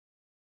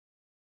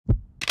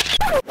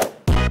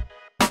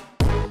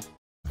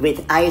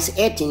With iOS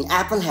 18,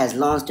 Apple has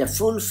launched a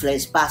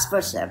full-fledged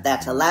passwords app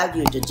that allows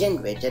you to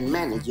generate and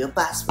manage your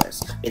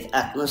passwords with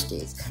utmost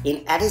ease.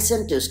 In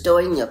addition to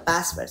storing your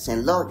passwords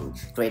and login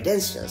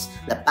credentials,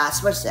 the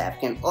passwords app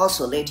can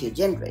also let you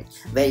generate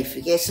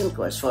verification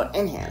codes for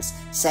enhanced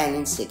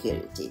sign-in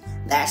security.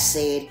 That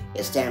said,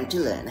 it's time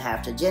to learn how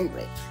to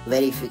generate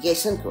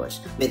verification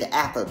codes with the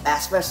Apple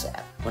passwords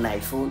app on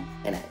iPhone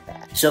and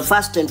iPad. So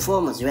first and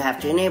foremost, you have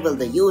to enable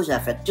the use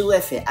of a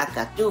 2FA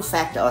aka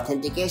two-factor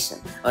authentication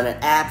on an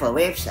app or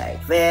website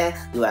where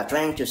you are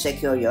trying to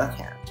secure your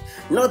account.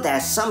 Note that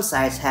some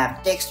sites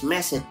have text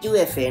message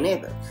 2FA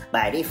enabled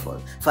by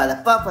default. For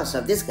the purpose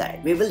of this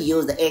guide, we will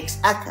use the X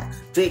aka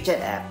Twitter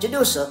app. To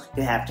do so,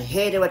 you have to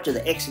head over to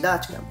the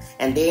x.com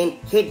and then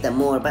hit the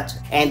More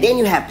button. And then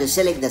you have to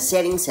select the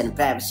Settings and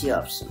Privacy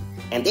option.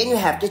 And then you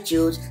have to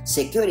choose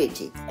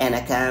Security and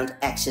Account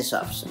Access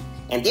option.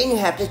 And then you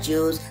have to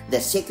choose the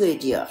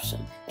Security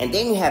option. And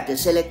then you have to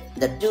select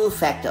the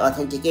Two-Factor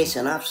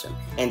Authentication option.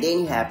 And then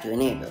you have to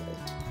enable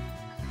it.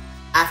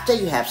 After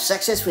you have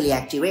successfully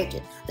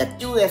activated the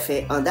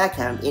 2FA on the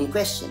account in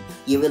question,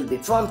 you will be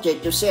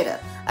prompted to set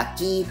up a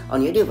key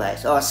on your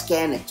device or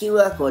scan a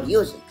QR code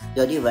using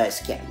your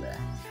device camera.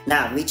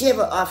 Now,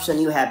 whichever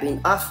option you have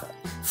been offered,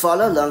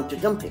 follow along to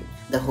complete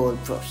the whole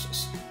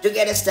process. To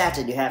get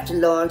started, you have to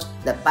launch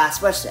the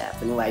Passwords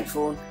app on your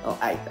iPhone or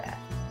iPad.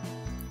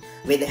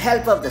 With the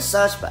help of the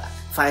search bar,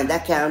 find the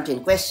account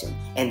in question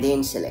and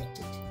then select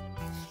it.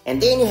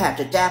 And then you have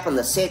to tap on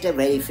the Setup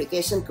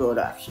Verification Code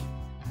option.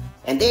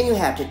 And then you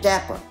have to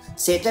tap on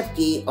Setup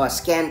Key or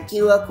Scan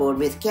QR Code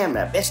with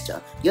Camera based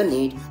on your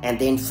need and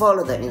then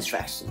follow the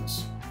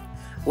instructions.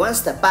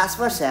 Once the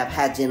Passwords app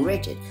has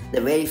generated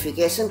the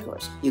verification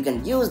codes, you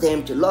can use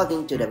them to log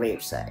into the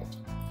website.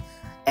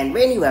 And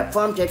when you are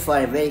prompted for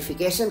a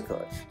verification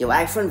code, your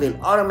iPhone will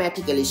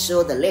automatically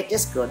show the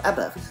latest code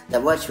above the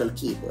virtual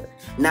keyboard.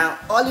 Now,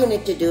 all you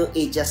need to do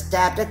is just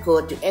tap the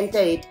code to enter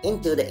it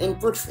into the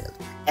input field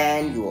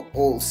and you are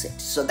all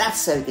set. So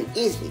that's how you can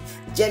easily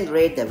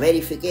generate the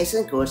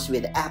verification codes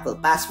with the Apple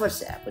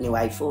Passwords app on your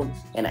iPhone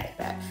and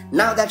iPad.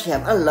 Now that you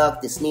have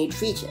unlocked this neat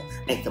feature,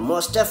 make the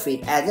most of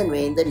it as and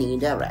when the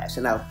need arrives.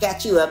 And I'll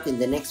catch you up in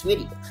the next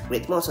video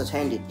with more such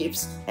handy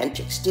tips and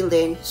tricks. Till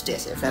then, stay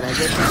safe and I'll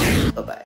get you. Bye-bye.